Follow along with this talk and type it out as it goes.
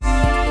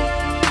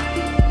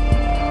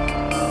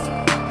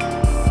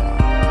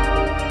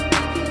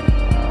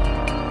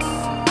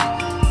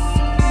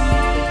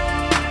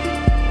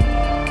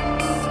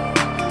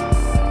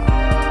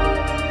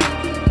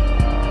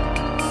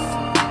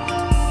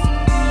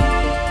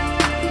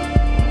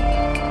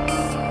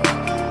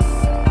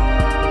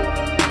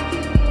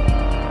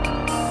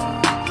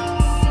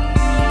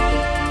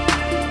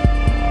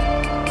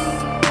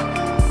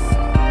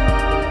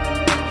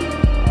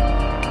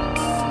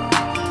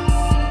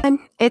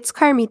It's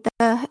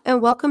Carmita,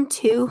 and welcome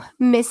to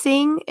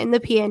Missing in the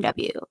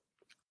PNW.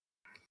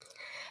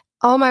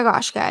 Oh my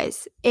gosh,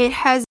 guys. It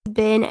has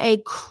been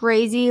a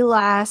crazy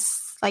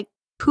last 2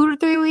 to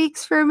 3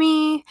 weeks for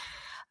me.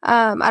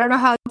 I don't know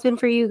how it's been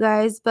for you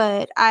guys,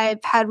 but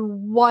I've had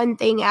one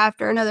thing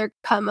after another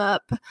come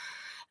up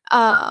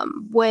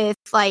with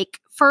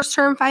first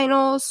term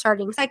finals,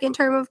 starting second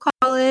term of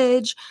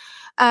college.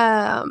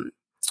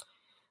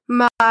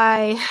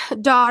 My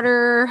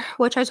daughter,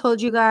 which I told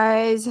you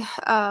guys,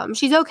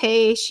 she's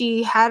okay.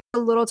 She had a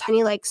little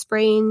tiny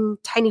sprain,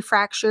 tiny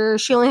fracture.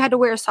 She only had to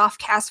wear a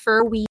soft cast for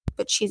a week,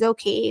 but she's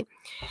okay.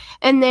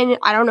 And then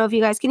I don't know if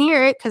you guys can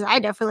hear it because I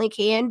definitely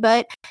can,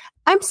 but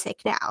I'm sick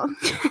now.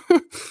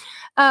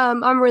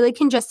 I'm really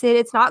congested.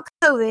 It's not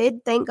COVID,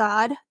 thank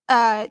God.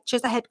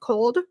 Just a head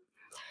cold.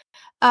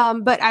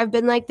 But I've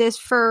been like this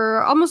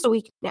for almost a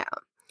week now.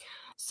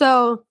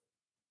 So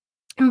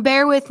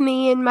bear with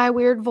me in my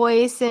weird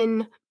voice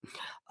and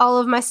all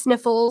of my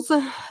sniffles.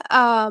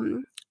 I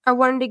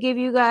wanted to give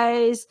you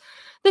guys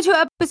the 2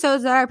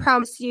 episodes that I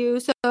promised you.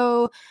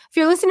 So if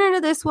you're listening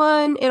to this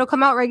one, it'll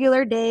come out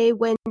regular day,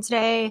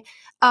 Wednesday.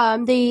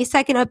 The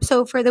second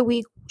episode for the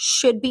week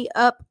should be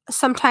up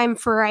sometime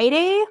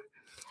Friday.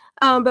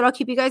 But I'll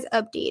keep you guys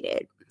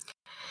updated.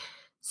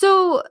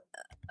 So,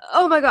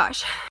 oh my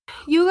gosh,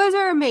 you guys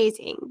are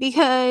amazing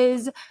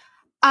because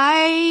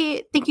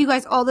I thank you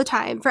guys all the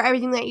time for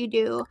everything that you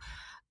do.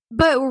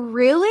 But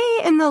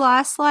really, in the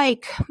last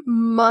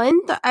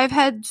month, I've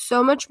had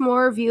so much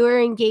more viewer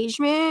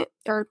engagement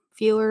or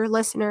viewer,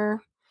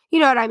 listener, you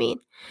know what I mean.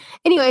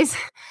 Anyways,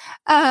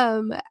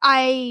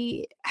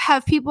 I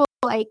have people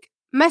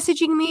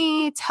messaging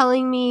me,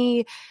 telling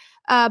me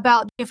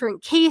about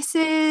different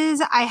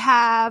cases. I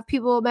have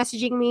people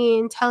messaging me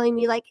and telling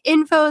me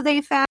info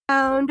they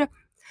found.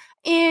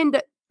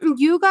 And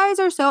you guys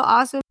are so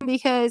awesome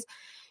because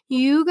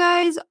you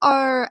guys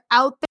are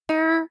out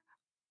there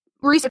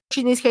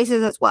researching these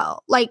cases as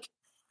well.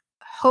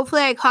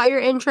 Hopefully I caught your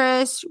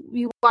interest.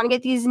 You want to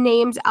get these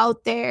names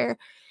out there,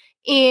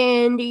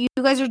 and you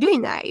guys are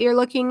doing that. You're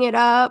looking it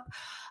up.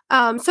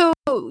 So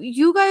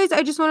you guys,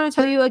 I just want to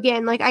tell you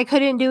again, I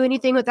couldn't do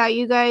anything without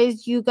you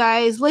guys. You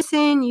guys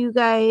listen, you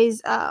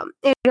guys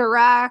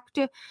interact.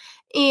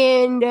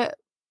 And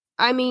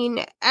I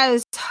mean,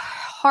 as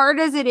hard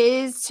as it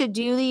is to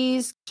do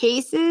these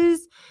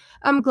cases,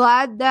 I'm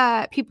glad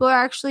that people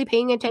are actually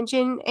paying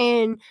attention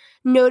and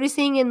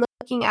noticing and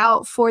looking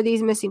out for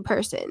these missing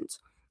persons.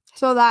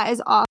 So that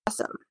is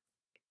awesome.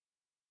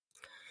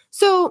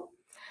 So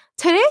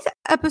today's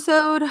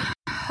episode,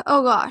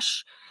 oh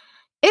gosh,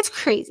 it's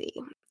crazy.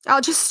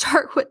 I'll just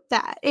start with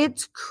that.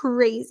 It's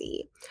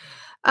crazy.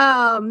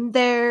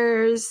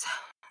 There's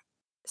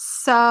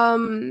a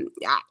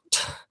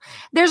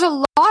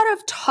lot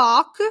of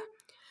talk.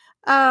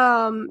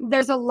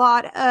 There's a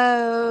lot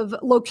of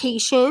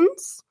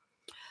locations.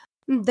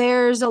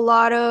 There's a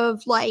lot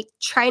of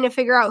trying to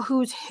figure out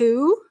who's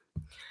who.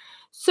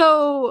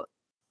 So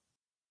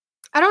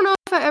I don't know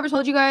if I ever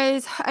told you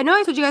guys, I know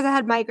I told you guys I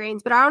had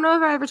migraines, but I don't know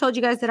if I ever told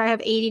you guys that I have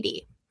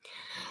ADD.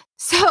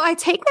 So I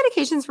take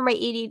medications for my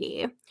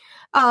ADD.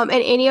 And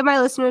any of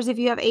my listeners, if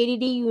you have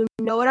ADD, you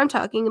know what I'm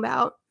talking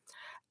about.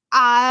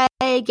 I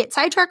get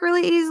sidetracked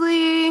really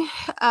easily.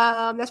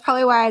 That's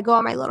probably why I go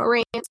on my little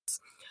rants.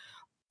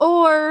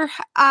 Or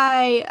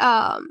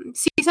I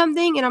see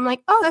something and I'm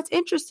like, oh, that's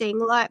interesting.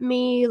 Let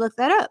me look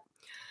that up.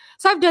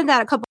 So I've done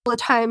that a couple of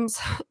times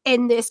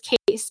in this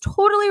case.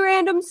 Totally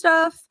random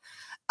stuff.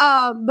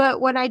 But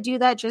when I do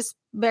that, just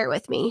bear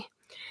with me.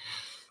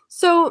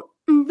 So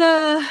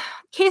the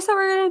case that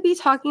we're going to be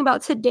talking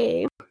about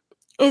today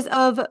is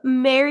of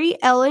Mary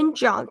Ellen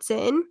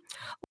Johnson,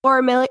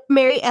 or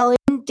Mary Ellen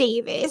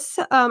Davis.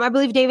 I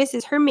believe Davis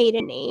is her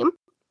maiden name.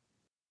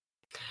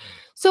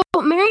 So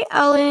Mary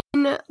Ellen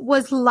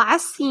was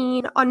last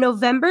seen on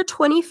November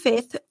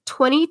 25th,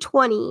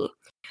 2020,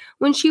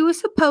 when she was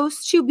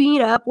supposed to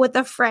meet up with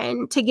a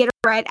friend to get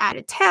a ride out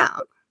of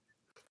town.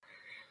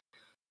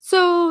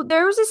 So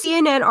there was a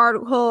CNN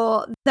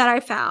article that I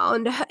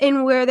found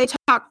in where they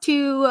talked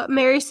to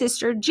Mary's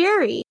sister,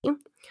 Jerry,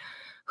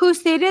 who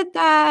stated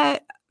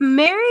that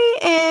Mary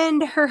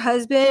and her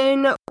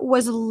husband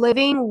was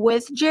living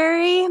with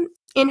Jerry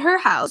in her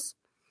house.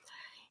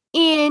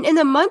 And in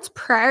the months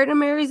prior to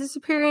Mary's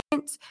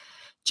disappearance,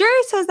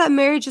 Jerry says that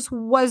Mary just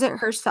wasn't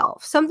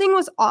herself. Something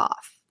was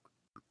off.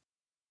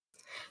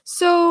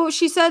 So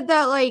she said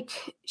that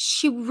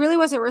she really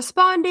wasn't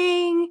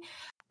responding.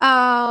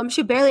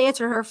 She barely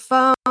answered her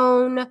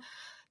phone.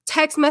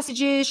 Text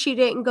messages, she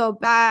didn't go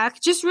back.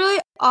 Just really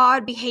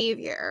odd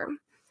behavior.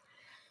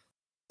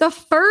 The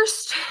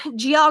first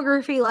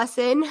geography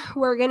lesson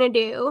we're going to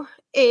do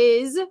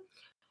is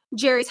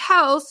Jerry's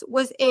house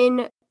was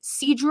in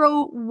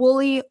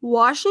Sedro-Woolley,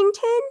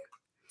 Washington.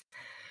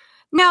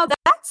 Now,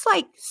 that's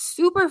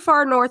super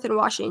far north in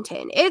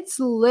Washington. It's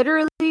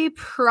literally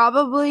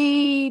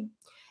probably,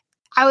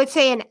 I would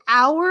say, an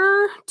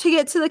hour to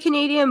get to the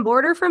Canadian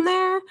border from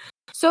there.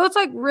 So it's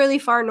really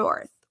far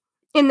north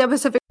in the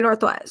Pacific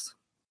Northwest.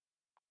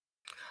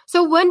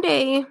 So one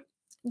day,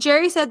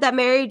 Jerry said that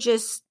Mary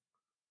just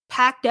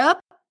packed up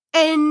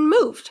and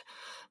moved.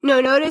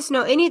 No notice,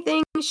 no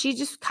anything. She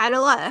just kind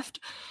of left.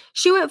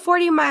 She went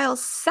 40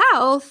 miles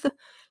south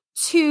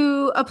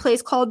to a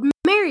place called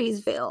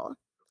Marysville.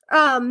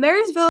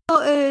 Marysville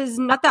is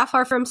not that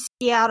far from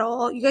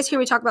Seattle. You guys hear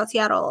me talk about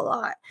Seattle a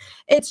lot.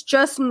 It's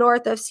just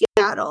north of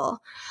Seattle.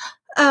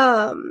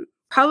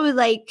 Probably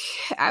like,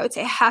 I would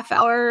say half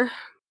hour,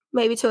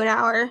 maybe to an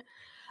hour.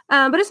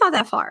 But it's not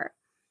that far.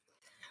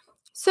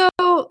 So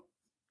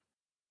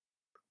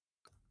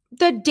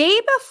the day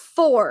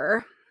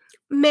before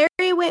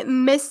Mary went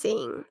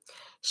missing,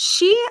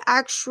 she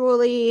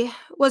actually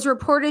was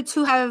reported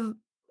to have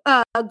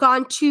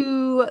gone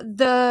to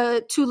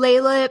the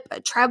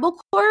Tulalip tribal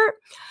court.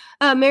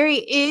 Mary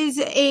is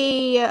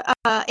a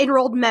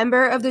enrolled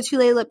member of the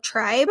Tulalip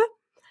tribe.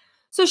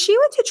 So she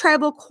went to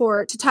tribal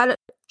court to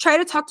try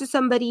to talk to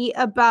somebody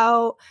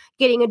about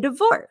getting a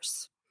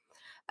divorce.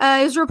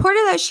 It was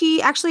reported that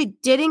she actually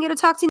didn't get to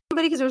talk to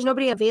anybody because there was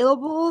nobody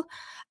available.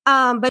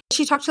 But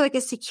she talked to like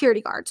a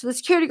security guard. So the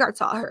security guard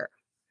saw her.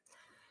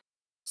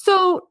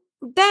 So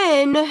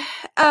then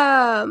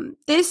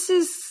this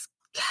is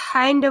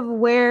kind of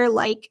where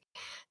like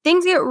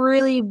things get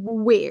really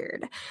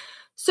weird.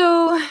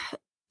 So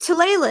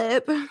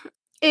Tulalip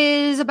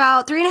is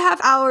about 3.5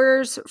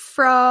 hours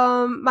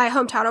from my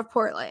hometown of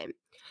Portland.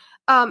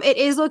 It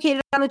is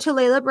located on the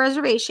Tulalip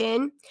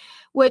Reservation,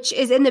 which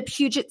is in the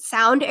Puget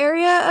Sound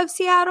area of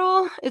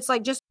Seattle. It's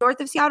like just north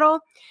of Seattle.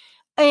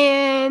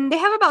 And they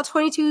have about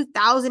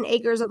 22,000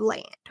 acres of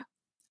land.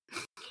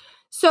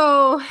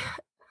 So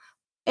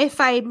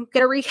if I'm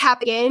going to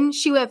recap again,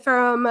 she went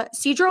from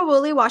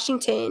Sedro-Woolley,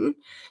 Washington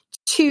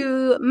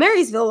to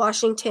Marysville,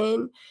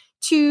 Washington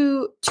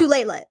to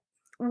Tulalip,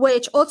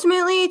 which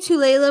ultimately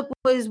Tulalip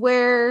was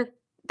where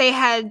they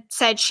had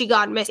said she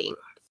got missing.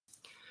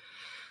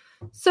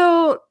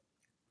 So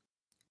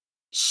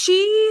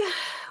she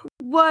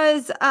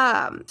was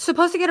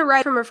supposed to get a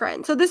ride from her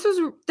friend. So this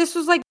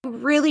was like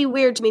really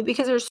weird to me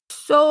because there's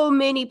so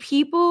many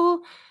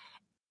people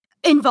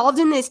involved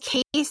in this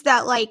case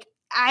that like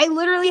I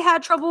literally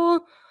had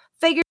trouble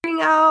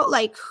figuring out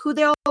like who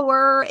they all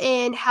were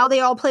and how they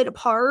all played a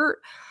part.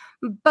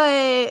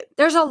 But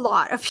there's a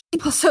lot of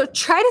people, so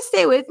try to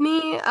stay with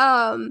me.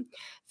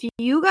 If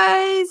you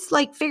guys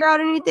like figure out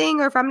anything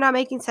or if I'm not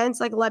making sense,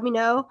 like let me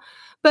know.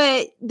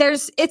 But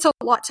it's a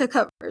lot to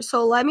cover,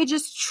 so let me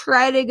just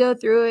try to go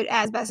through it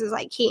as best as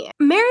I can.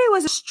 Mary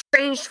was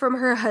estranged from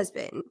her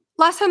husband.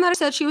 Last time that I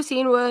said she was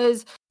seen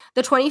was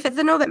the 25th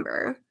of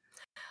November.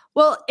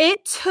 Well,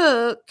 it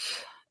took,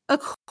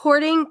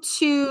 according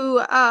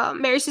to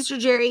Mary's sister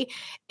Jerry,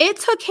 it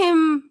took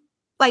him,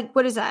 like,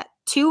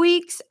 2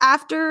 weeks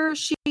after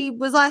she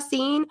was last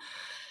seen.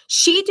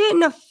 She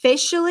didn't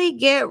officially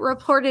get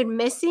reported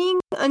missing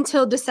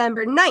until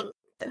December 9th.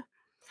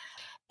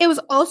 It was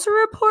also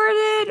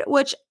reported,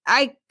 which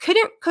I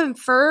couldn't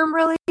confirm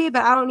really, but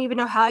I don't even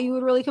know how you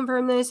would really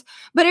confirm this,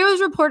 but it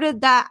was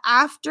reported that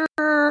after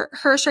her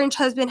estranged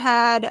husband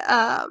had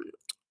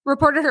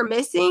reported her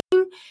missing,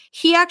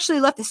 he actually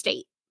left the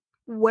state.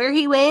 Where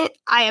he went,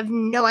 I have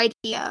no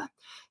idea.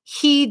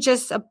 He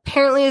just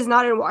apparently is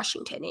not in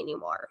Washington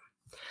anymore.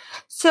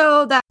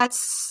 So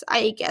that's,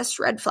 I guess,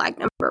 red flag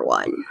number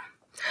 1.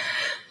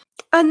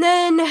 And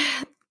then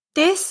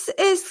this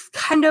is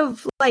kind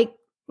of like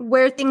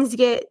where things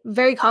get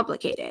very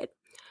complicated.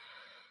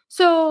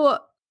 So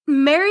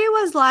Mary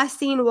was last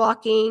seen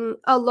walking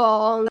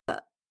along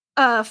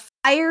a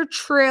Fire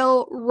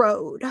Trail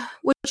Road,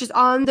 which is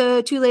on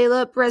the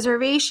Tulalip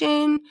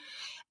Reservation.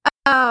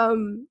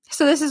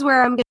 So this is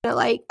where I'm gonna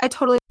I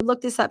totally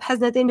looked this up, has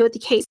nothing to do with the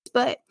case,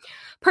 but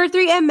per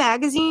 3M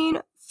magazine,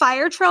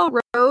 Fire Trail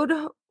Road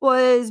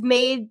was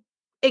made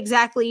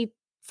exactly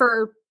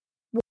for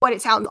what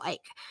it sounds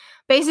like.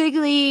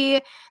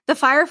 Basically, the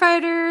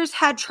firefighters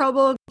had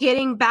trouble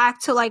getting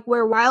back to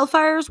where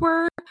wildfires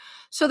were,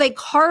 so they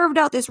carved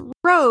out this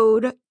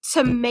road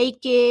to make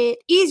it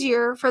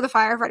easier for the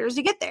firefighters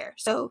to get there.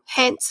 So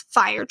hence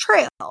Fire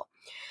Trail.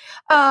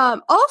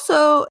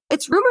 Also,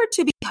 it's rumored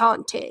to be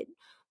haunted,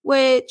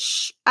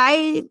 which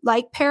I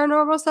like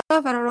paranormal stuff.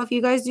 I don't know if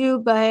you guys do,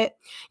 but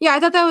yeah,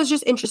 I thought that was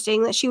just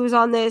interesting that she was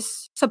on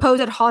this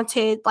supposed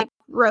haunted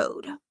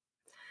road.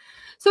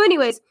 So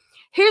anyways,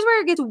 here's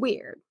where it gets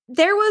weird.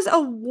 There was a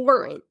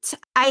warrant.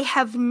 I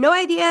have no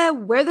idea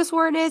where this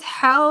warrant is,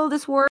 how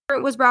this warrant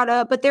was brought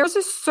up, but there was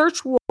a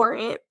search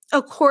warrant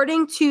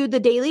according to the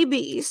Daily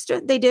Beast.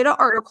 They did an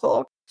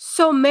article.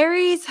 So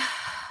Mary's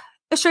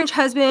estranged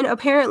husband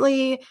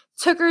apparently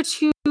took her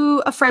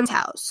to a friend's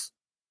house,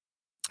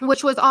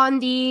 which was on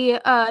the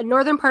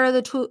northern part of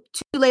the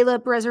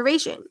Tulalip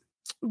Reservation.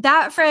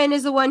 That friend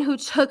is the one who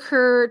took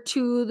her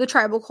to the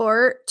tribal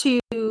court to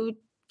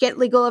get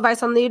legal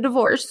advice on the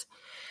divorce.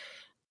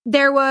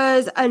 There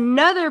was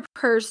another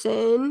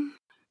person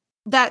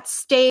that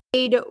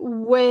stayed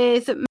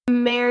with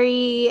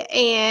Mary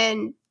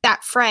and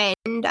that friend,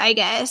 I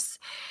guess.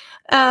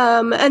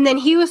 And then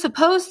he was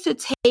supposed to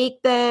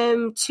take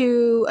them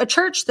to a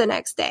church the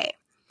next day.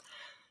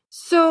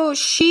 So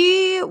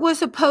she was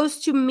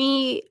supposed to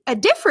meet a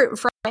different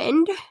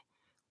friend.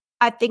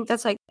 I think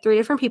that's like 3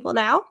 different people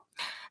now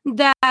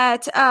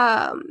that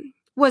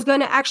was going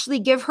to actually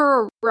give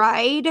her a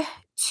ride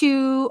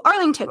to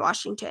Arlington,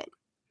 Washington.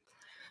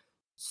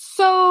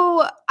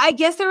 So I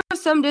guess there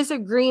was some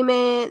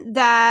disagreement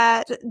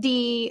that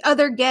the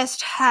other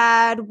guest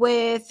had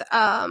with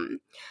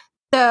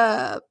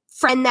the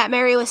friend that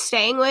Mary was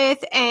staying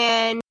with,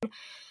 and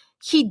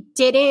he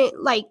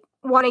didn't like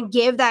want to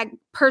give that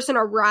person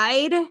a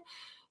ride.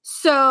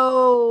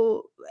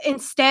 So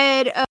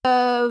instead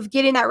of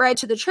getting that ride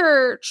to the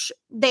church,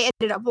 they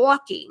ended up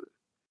walking.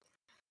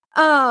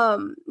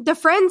 The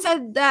friend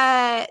said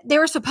that they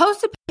were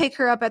supposed to pick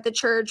her up at the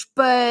church,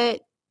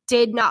 but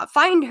did not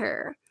find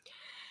her.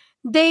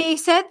 They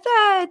said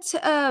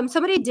that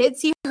somebody did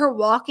see her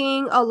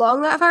walking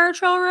along that fire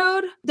trail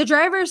road. The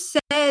driver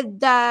said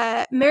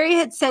that Mary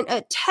had sent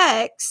a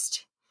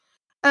text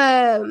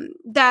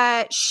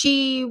that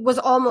she was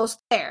almost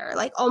there,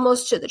 like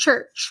almost to the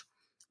church,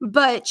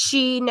 but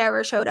she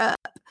never showed up.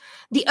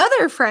 The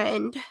other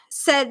friend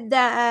said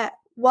that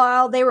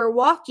while they were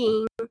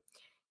walking,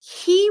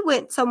 he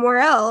went somewhere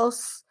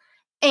else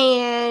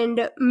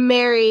and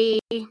Mary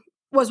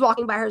was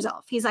walking by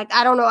herself. He's like,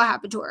 I don't know what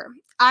happened to her.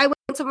 I went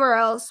somewhere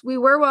else. We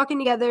were walking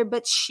together,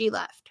 but she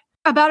left.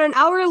 About an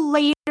hour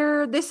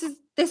later, this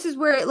is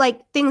where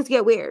like things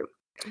get weird.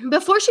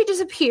 Before she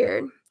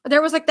disappeared,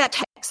 there was like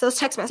those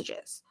text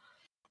messages.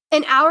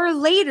 An hour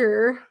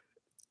later,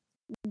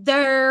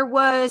 there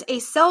was a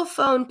cell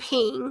phone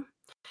ping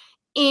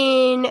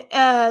in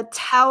a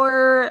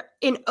tower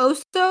in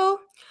Oso,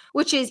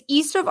 which is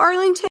east of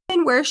Arlington,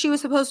 where she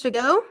was supposed to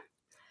go.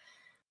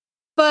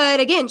 But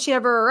again, she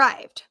never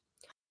arrived.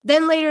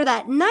 Then later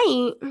that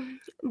night,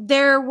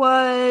 there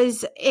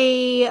was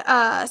a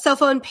cell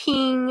phone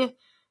ping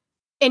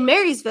in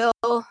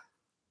Marysville,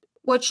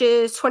 which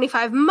is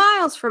 25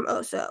 miles from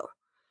Oso.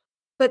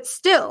 But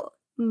still,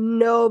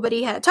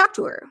 nobody had talked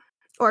to her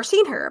or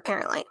seen her,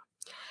 apparently.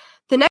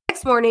 The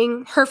next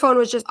morning, her phone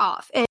was just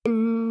off,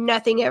 and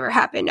nothing ever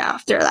happened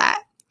after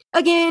that.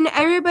 Again,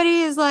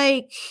 everybody is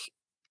like,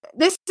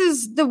 this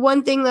is the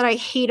one thing that I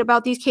hate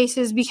about these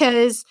cases,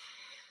 because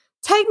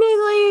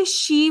technically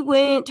she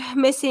went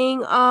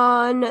missing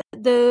on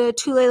the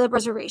Tulalip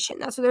Reservation.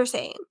 That's what they're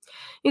saying.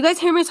 You guys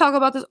hear me talk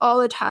about this all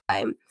the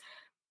time.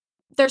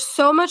 There's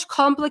so much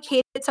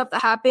complicated stuff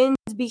that happens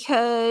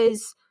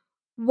because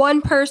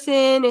one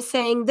person is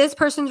saying this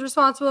person's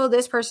responsible,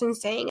 this person's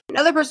saying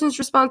another person's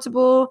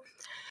responsible.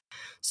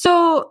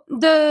 So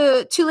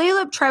the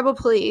Tulalip Tribal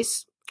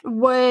Police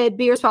would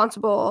be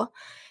responsible.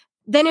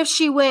 Then if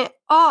she went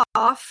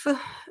off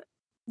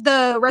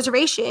the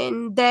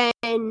reservation,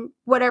 then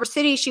whatever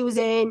city she was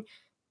in,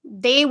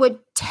 they would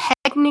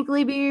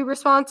technically be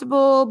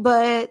responsible,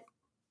 but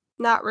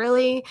not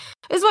really.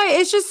 It's why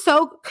it's just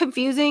so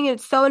confusing.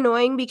 It's so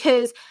annoying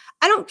because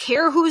I don't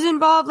care who's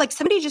involved. Like,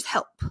 somebody just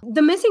help.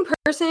 The missing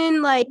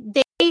person, like,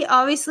 they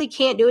obviously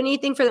can't do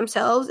anything for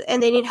themselves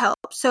and they need help.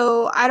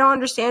 So I don't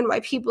understand why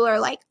people are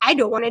like, I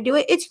don't want to do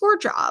it. It's your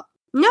job.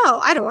 No,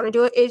 I don't want to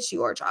do it. It's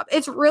your job.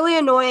 It's really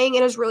annoying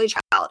and it's really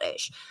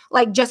childish.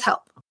 Like, just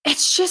help.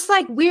 It's just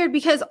like weird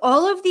because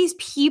all of these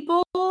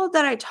people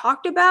that I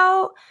talked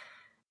about,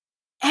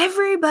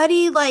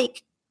 everybody,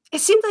 like,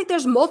 it seems like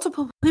there's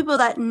multiple people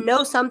that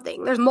know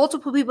something. There's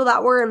multiple people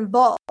that were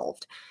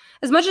involved.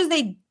 As much as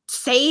they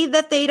say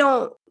that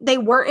they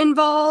weren't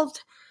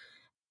involved,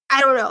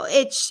 I don't know.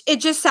 It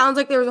just sounds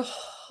like there's a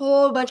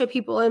whole bunch of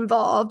people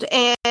involved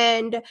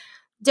and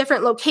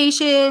different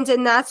locations,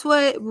 and that's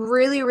what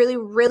really, really,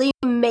 really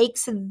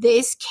makes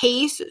this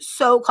case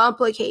so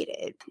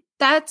complicated.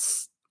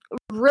 That's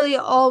really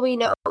all we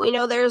know. We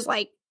know there's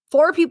like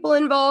 4 people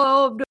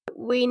involved.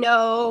 We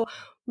know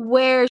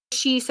where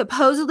she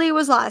supposedly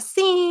was last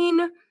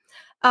seen.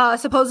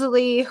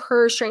 Supposedly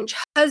her strange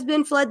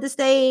husband fled the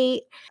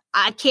state.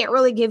 I can't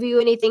really give you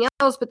anything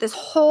else, but this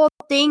whole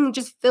thing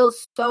just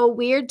feels so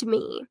weird to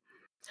me.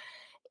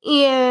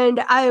 And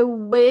I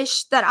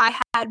wish that I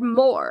had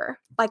more.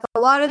 Like, a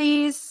lot of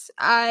these,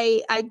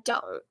 I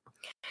don't.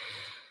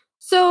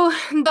 So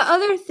the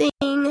other thing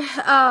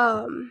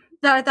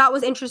that I thought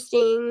was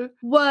interesting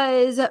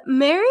was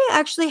Mary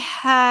actually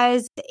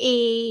has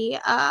a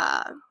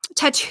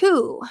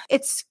tattoo.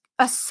 It's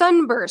a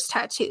sunburst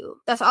tattoo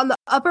that's on the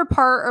upper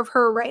part of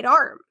her right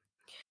arm.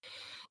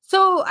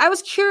 So I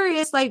was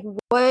curious, like,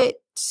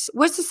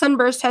 what's a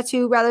sunburst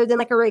tattoo rather than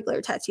like a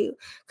regular tattoo?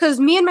 Because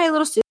me and my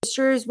little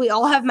sisters, we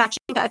all have matching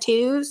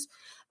tattoos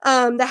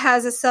that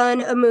has a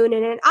sun, a moon,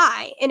 and an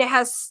eye. And it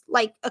has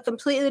like a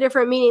completely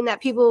different meaning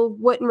that people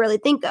wouldn't really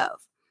think of.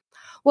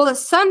 Well, the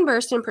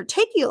sunburst in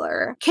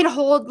particular can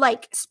hold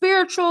like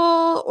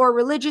spiritual or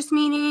religious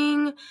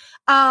meaning.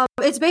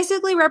 It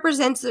basically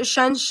represents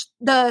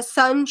the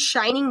sun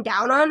shining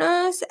down on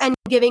us and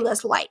giving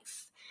us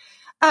life.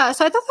 So I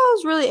thought that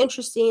was really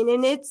interesting.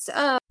 And it's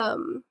a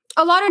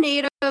lot of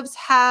natives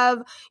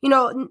have,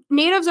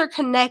 natives are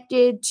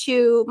connected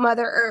to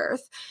Mother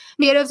Earth.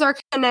 Natives are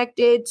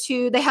connected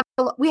to,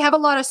 we have a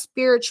lot of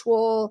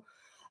spiritual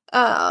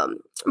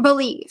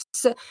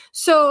beliefs.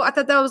 So I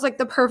thought that was like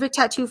the perfect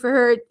tattoo for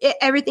her.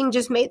 Everything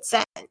just made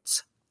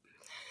sense.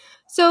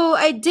 So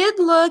I did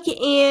look,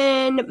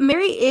 and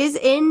Mary is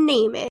in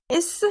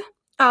NamUs.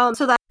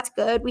 So that's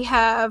good. We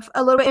have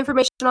a little bit of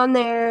information on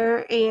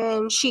there,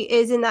 and she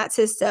is in that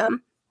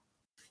system.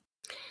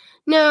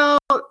 Now,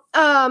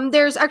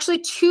 there's actually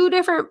two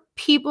different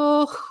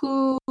people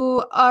who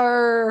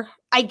are,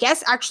 I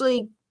guess,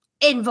 actually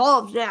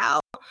involved now.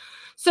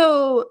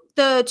 So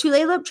the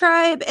Tulalip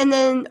tribe, and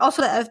then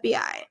also the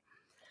FBI.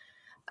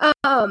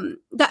 The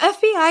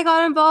FBI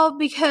got involved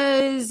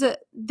because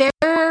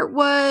there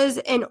was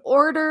an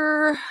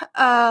order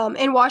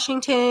in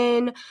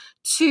Washington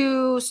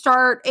to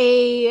start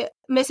a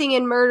missing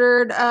and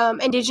murdered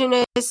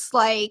indigenous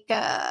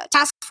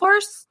task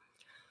force.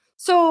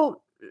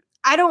 So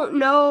I don't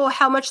know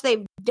how much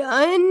they've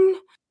done.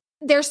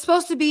 There's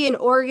supposed to be in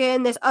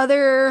Oregon this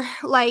other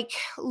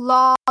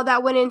law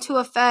that went into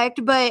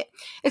effect, but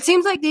it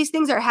seems like these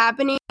things are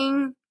happening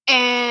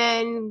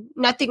and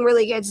nothing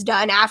really gets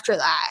done after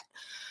that.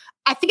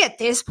 I think at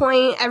this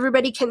point,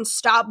 everybody can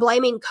stop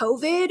blaming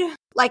COVID.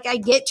 Like, I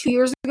get 2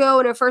 years ago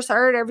when it first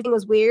started, everything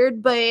was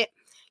weird, but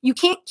you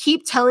can't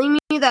keep telling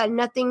me that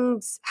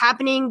nothing's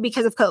happening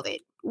because of COVID.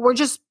 We're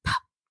just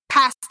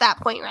past that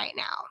point right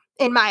now,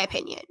 in my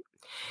opinion.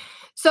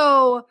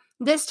 So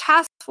this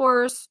task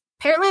force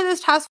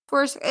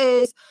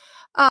is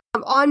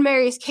on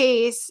Mary's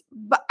case,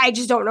 but I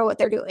just don't know what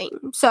they're doing.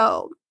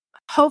 So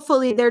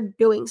hopefully they're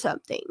doing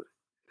something.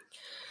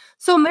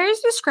 So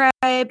Mary's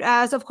described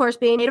as, of course,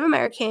 being Native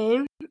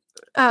American.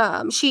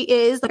 She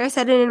is, like I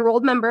said, an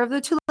enrolled member of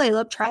the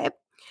Tulalip tribe.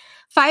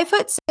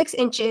 5'6",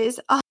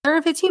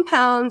 115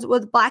 pounds,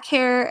 with black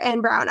hair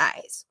and brown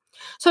eyes.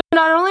 So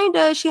not only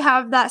does she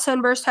have that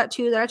sunburst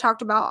tattoo that I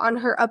talked about on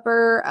her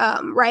upper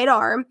right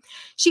arm,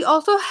 she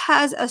also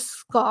has a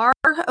scar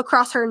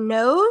across her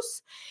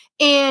nose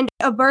and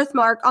a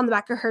birthmark on the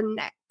back of her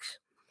neck.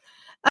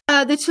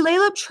 The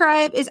Tulalip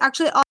tribe is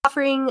actually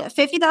offering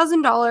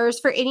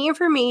 $50,000 for any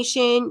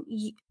information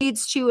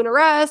leads to an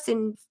arrest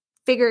and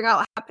figuring out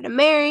what happened to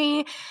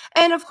Mary.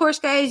 And of course,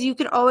 guys, you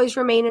can always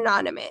remain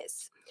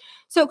anonymous.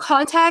 So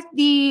contact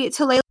the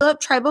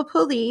Tulalip Tribal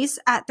Police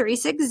at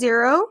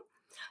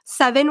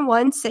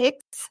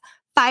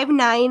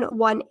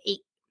 360-716-5918.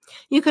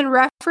 You can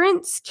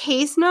reference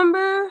case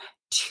number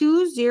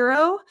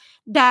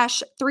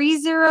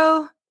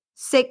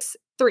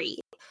 20-3063.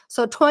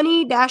 So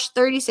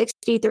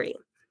 20-3063.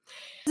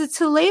 The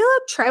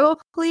Tulalip Tribal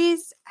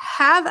Police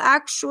have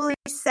actually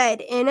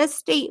said in a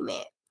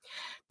statement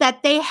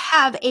that they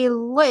have a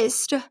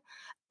list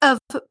of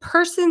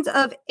persons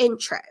of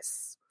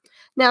interest.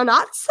 Now,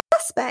 not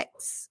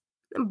suspects,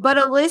 but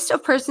a list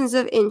of persons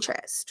of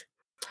interest.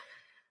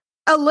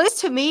 A list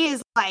to me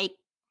is like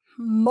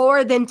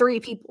more than 3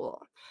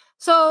 people.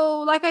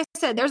 So, like I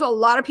said, there's a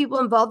lot of people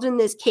involved in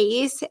this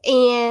case,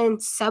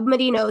 and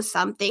somebody knows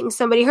something.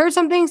 Somebody heard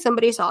something.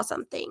 Somebody saw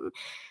something.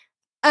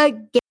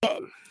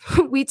 Again,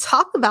 we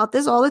talk about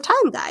this all the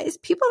time, guys.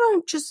 People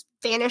don't just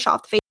vanish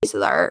off the face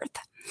of the earth.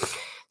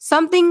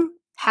 Something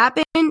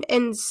happened,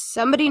 and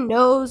somebody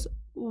knows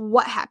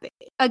what happened.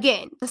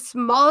 Again, the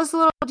smallest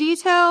little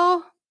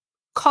detail,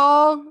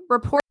 call,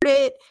 report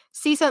it,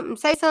 see something,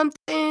 say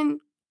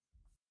something,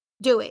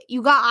 do it.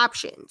 You got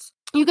options.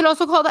 You can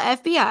also call the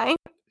FBI.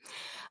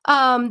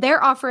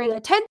 They're offering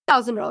a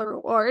 $10,000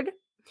 reward,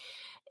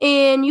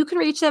 and you can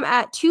reach them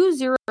at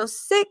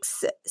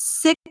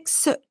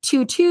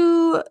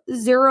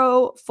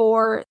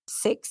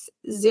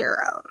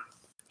 206-622-0460.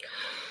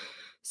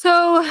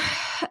 So,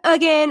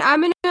 again,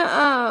 I'm going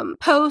to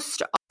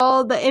post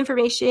all the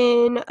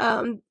information,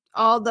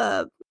 all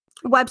the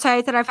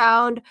websites that I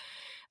found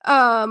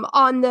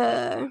on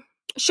the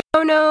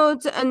show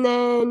notes, and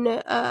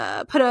then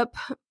put up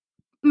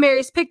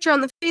Mary's picture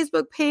on the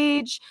Facebook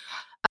page.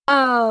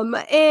 And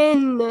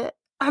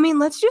I mean,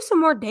 let's do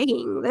some more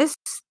digging. This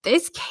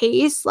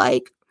case, I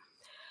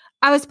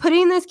was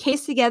putting this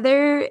case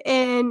together,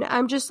 and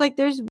I'm just like,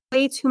 there's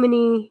way too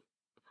many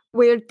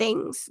weird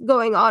things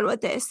going on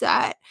with this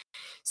that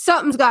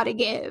something's got to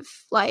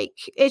give.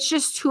 It's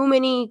just too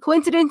many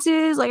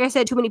coincidences. Like I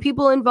said, too many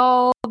people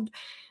involved.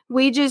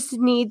 We just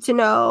need to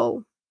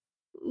know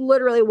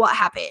literally what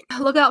happened.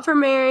 Look out for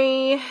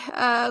Mary.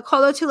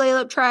 Call the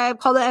Tulalip tribe.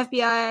 Call the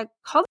FBI.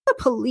 Call the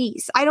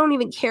police. I don't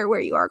even care where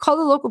you are. Call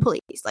the local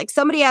police.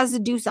 Somebody has to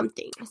do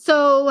something.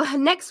 So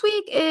next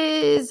week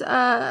is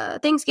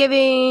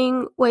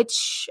Thanksgiving,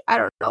 which I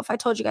don't know if I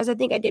told you guys. I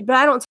think I did, but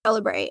I don't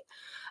celebrate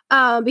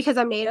because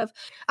I'm Native.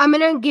 I'm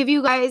going to give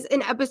you guys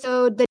an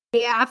episode the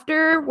day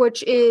after,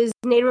 which is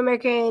Native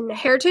American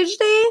Heritage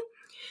Day.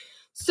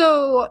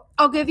 So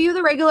I'll give you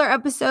the regular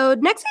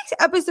episode. Next week's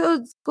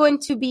episode is going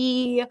to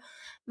be,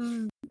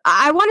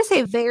 I want to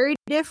say, very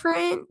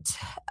different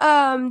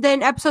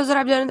than episodes that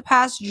I've done in the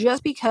past,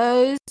 just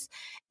because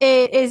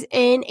it is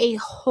in a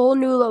whole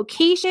new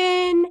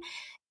location,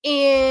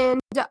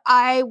 and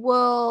I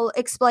will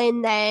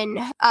explain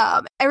then.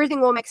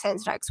 Everything will make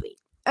sense next week.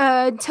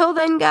 Until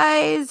then,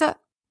 guys,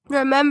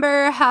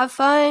 remember, have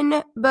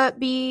fun, but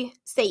be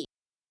safe.